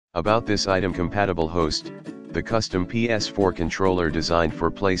About this item compatible host, the custom PS4 controller designed for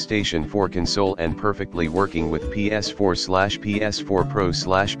PlayStation 4 console and perfectly working with PS4/PS4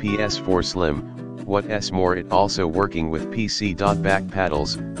 Pro/PS4 Slim, what's more it also working with PC. Back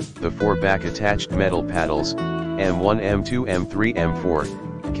paddles, the 4 back attached metal paddles, M1, M2, M3, M4,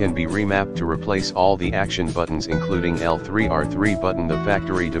 can be remapped to replace all the action buttons including L3, R3 button. The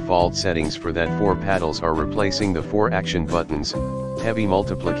factory default settings for that 4 paddles are replacing the 4 action buttons, heavy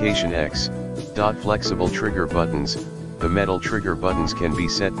multiplication X. Flexible trigger buttons, the metal trigger buttons can be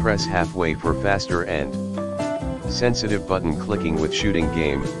set press halfway for faster and sensitive button clicking with shooting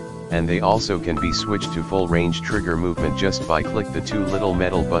game, and they also can be switched to full range trigger movement just by click the 2 little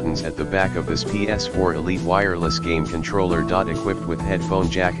metal buttons at the back of this PS4 Elite wireless game controller. Equipped with headphone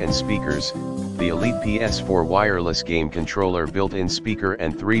jack and speakers, the Elite PS4 wireless game controller built-in speaker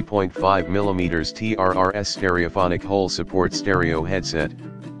and 3.5mm TRRS stereophonic hole support stereo headset,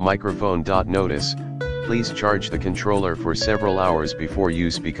 microphone. Notice, please charge the controller for several hours before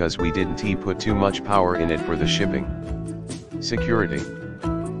use because we didn't put too much power in it for the shipping. Security.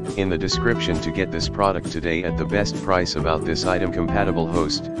 In the description to get this product today at the best price. About this item compatible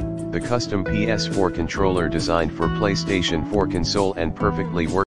host, the custom PS4 controller designed for PlayStation 4 console and perfectly works